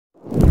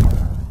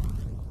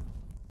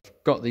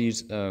got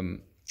these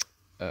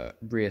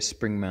rear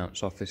spring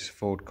mounts off this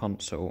Ford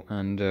Consul,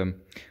 and well,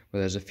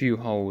 there's a few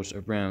holes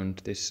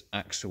around this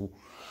axle,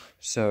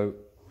 so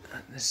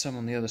there's some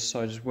on the other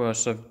side as well.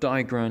 So I've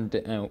die-ground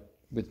it out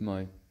with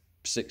my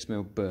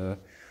 6mm burr,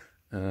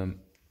 and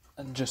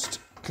just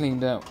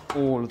cleaned out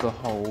all of the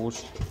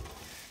holes,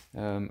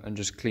 and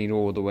just cleaned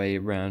all the way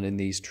around in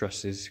these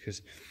trusses,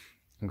 because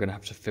I'm going to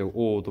have to fill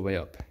all the way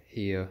up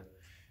here,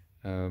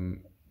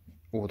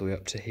 all the way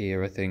up to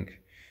here, I think.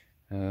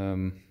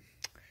 And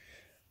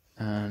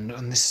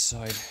on this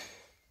side,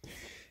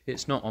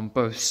 it's not on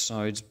both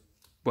sides.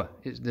 Well,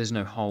 there's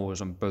no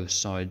holes on both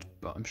sides,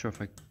 but I'm sure if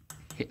I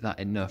hit that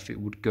enough, it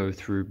would go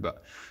through.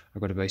 But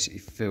I've got to basically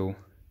fill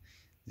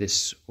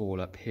this all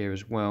up here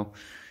as well.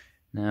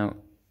 Now,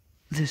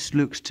 this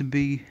looks to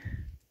be,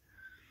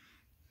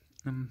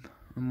 I'm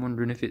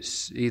wondering if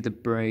it's either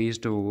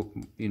brazed or,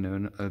 you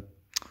know, a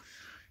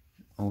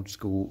old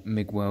school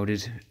MIG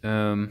welded.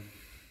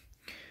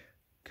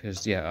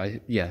 Because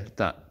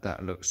that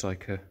looks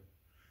like a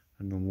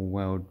normal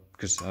weld.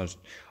 Because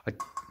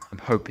I'm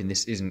hoping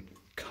this isn't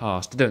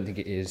cast. I don't think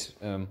it is.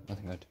 I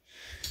think I'd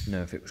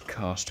know if it was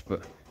cast,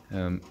 but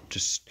I'm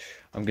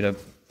gonna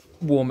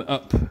warm it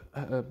up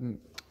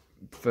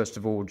first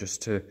of all,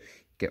 just to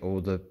get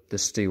all the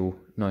steel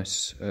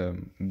nice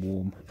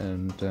warm,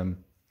 and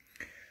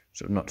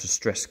sort of not to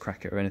stress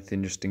crack it or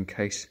anything, just in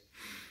case,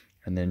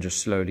 and then just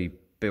slowly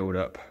build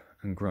up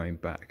and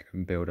grind back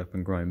and build up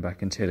and grind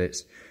back until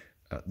it's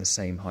at the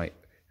same height.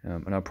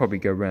 And I'll probably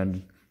go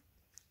around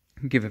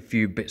and give a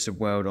few bits of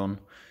weld on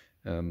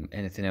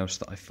anything else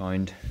that I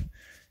find.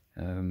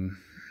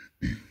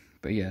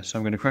 But yeah, so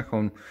I'm going to crack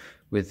on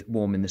with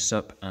warming this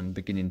up and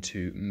beginning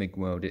to MIG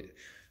weld it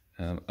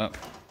up,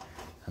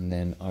 and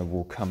then I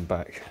will come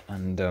back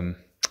and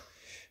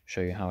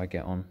show you how I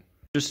get on.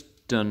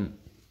 Just done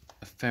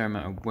a fair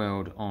amount of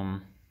weld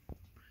on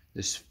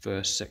this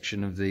first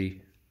section of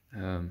the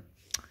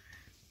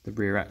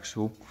rear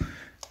axle.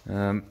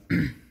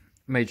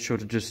 Made sure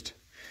to just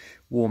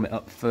warm it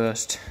up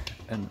first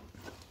and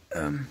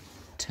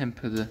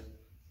temper the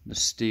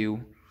steel,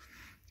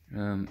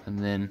 and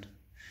then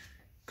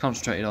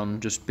concentrated on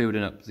just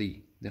building up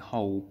the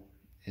hole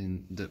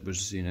that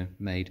was, you know,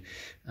 made,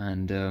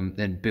 and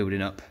then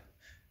building up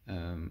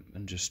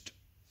and just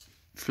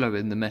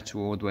flowing the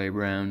metal all the way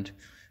around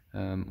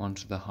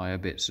onto the higher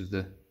bits of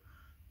the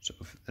sort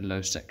of the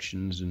low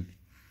sections, and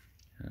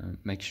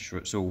making sure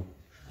it's all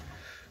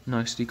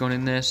nicely gone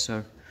in there.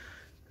 So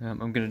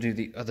I'm going to do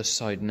the other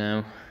side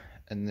now,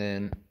 and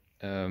then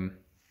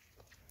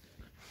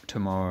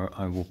tomorrow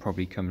I will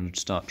probably come and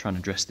start trying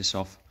to dress this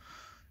off.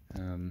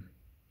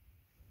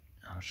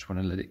 I just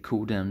want to let it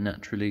cool down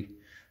naturally.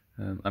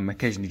 I'm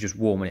occasionally just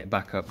warming it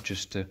back up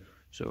just to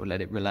sort of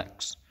let it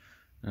relax.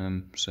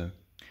 So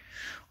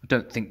I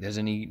don't think there's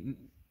any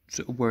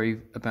sort of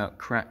worry about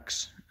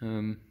cracks,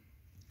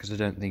 because I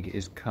don't think it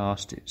is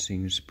cast. It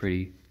seems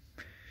pretty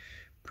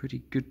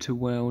good to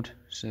weld.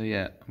 So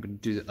yeah, I'm going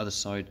to do the other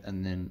side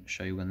and then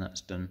show you when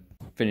that's done.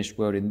 Finished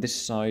welding this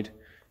side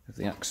of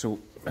the axle,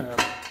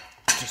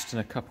 just in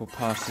a couple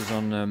passes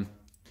on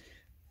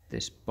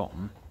this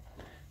bottom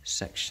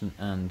section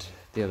and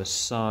the other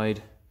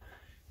side.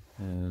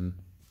 So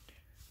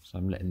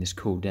I'm letting this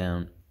cool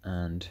down,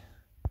 and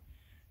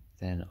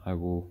then I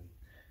will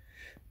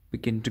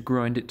begin to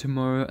grind it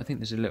tomorrow. I think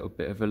there's a little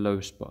bit of a low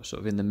spot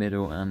sort of in the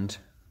middle, and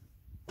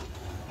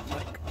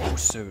like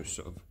also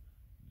sort of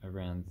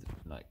around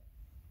like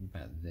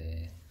about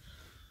there.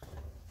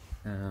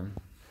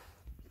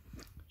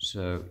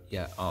 So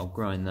yeah, I'll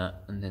grind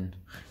that and then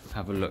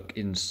have a look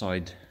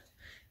inside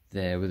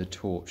there with a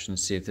torch and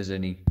see if there's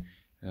any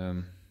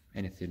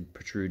anything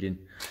protruding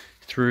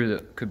through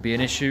that could be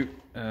an issue.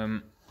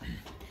 And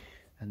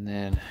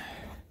then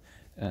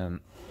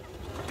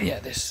yeah,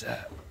 this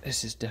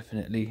is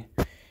definitely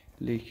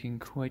leaking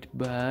quite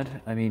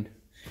bad. I mean,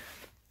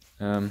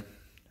 I've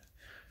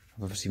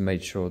obviously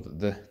made sure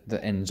that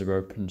the ends are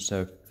open,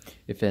 so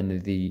if any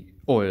of the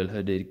oil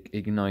had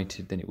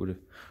ignited, then it would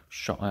have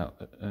shot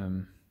out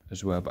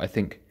as well. But I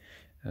think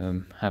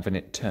having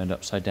it turned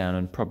upside down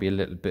and probably a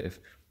little bit of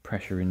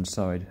pressure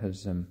inside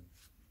has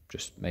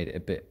just made it a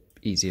bit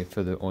easier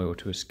for the oil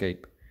to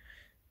escape.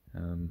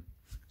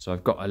 So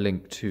I've got a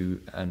link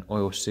to an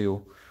oil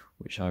seal,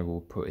 which I will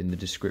put in the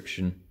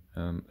description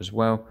as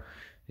well,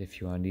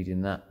 if you are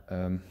needing that.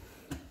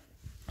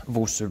 I've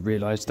also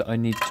realised that I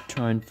need to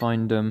try and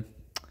find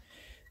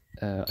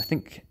I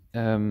think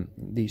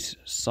these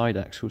side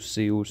axle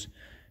seals,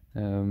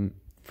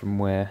 from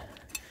where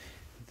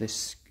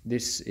this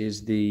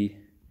is the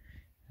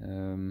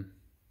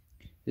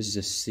this is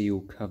a seal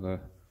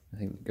cover, I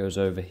think, that goes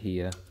over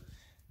here,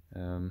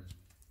 and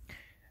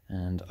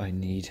I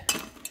need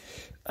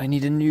a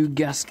new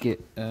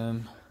gasket. I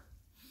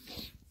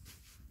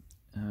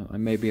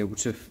may be able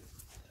to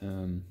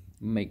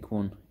make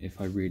one if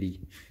I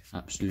really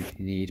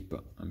absolutely need,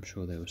 but I'm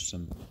sure there was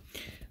some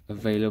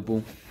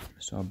available,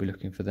 so I'll be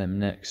looking for them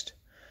next.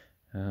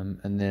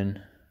 And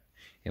then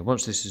yeah,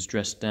 once this is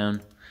dressed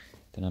down,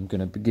 then I'm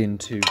going to begin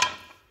to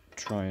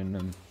try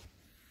and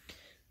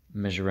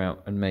measure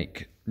out and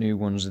make new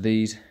ones of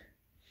these.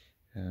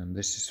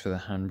 This is for the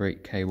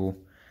handbrake cable,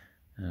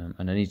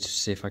 and I need to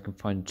see if I can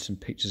find some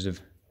pictures of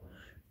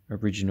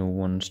original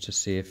ones to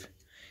see if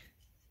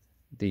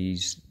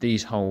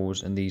these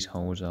holes and these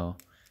holes are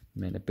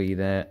meant to be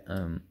there,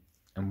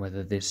 and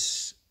whether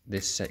this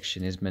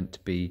section is meant to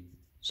be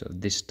sort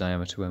of this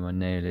diameter where my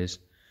nail is.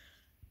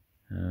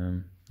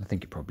 I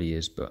think it probably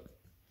is, but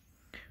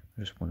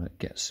I just want to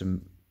get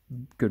some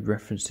good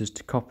references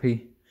to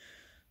copy,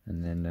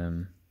 and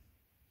then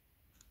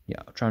yeah,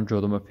 I'll try and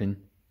draw them up in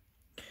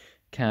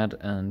CAD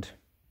and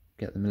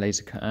get them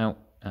laser cut out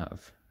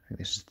of, I think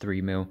this is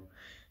 3mm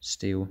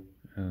steel,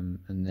 and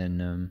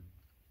then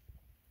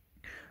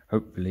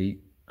hopefully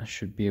I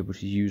should be able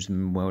to use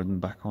them and weld them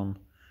back on,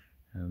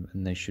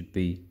 and they should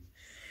be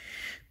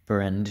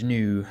brand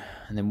new.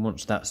 And then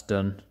once that's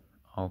done,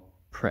 I'll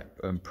prep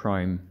and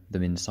prime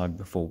them inside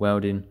before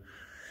welding,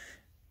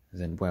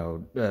 then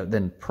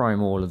then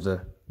prime all of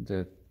the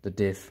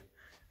diff.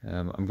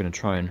 I'm going to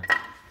try and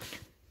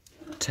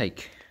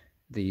take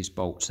these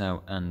bolts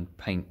out and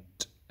paint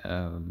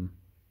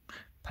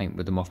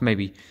with them off,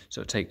 maybe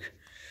sort of take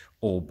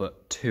all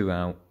but 2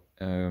 out,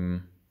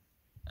 and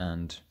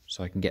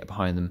so I can get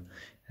behind them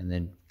and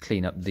then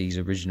clean up these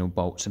original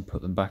bolts and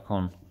put them back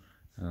on,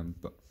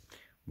 but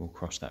we'll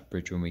cross that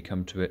bridge when we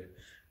come to it,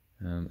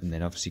 and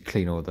then obviously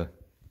clean all the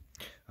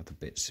other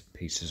bits and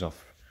pieces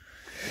off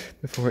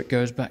before it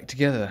goes back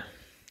together.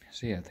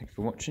 So yeah, thanks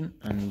for watching,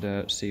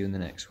 and see you in the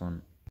next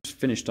one. Just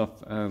finished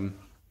off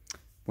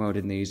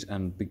welding these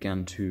and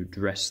began to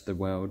dress the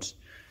welds.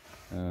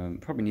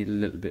 Probably need a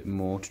little bit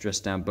more to dress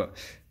down, but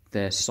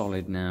they're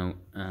solid now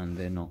and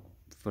they're not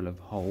full of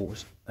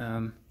holes.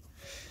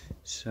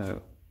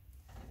 So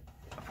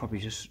I'm probably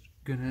just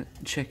gonna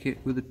check it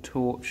with a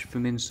torch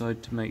from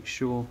inside to make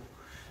sure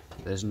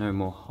there's no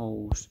more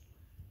holes.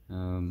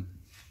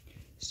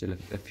 Still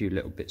a few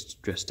little bits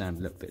to dress down a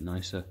little bit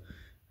nicer,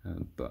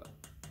 but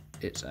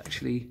it's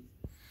actually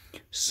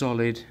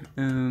solid.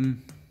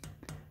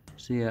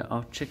 So yeah,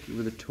 I'll check it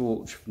with a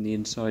torch from the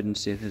inside and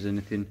see if there's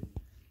anything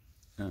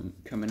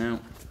coming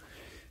out,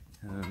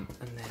 and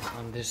then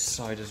on this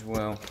side as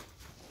well,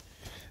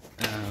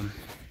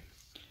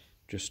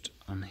 just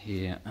on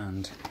here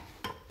and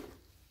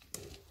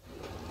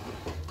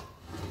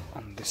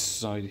on this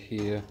side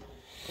here.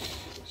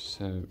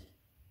 So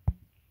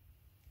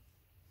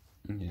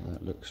yeah,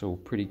 that looks all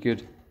pretty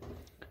good.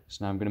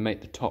 So now I'm going to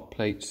make the top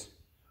plates,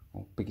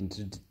 or begin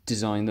to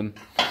design them,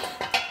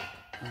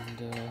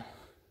 and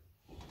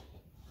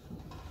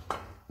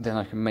then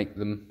I can make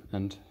them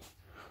and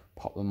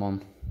pop them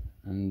on,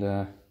 and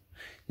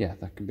yeah,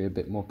 that can be a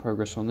bit more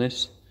progress on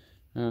this.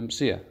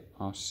 So yeah,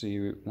 I'll see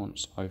you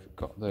once I've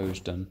got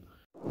those done.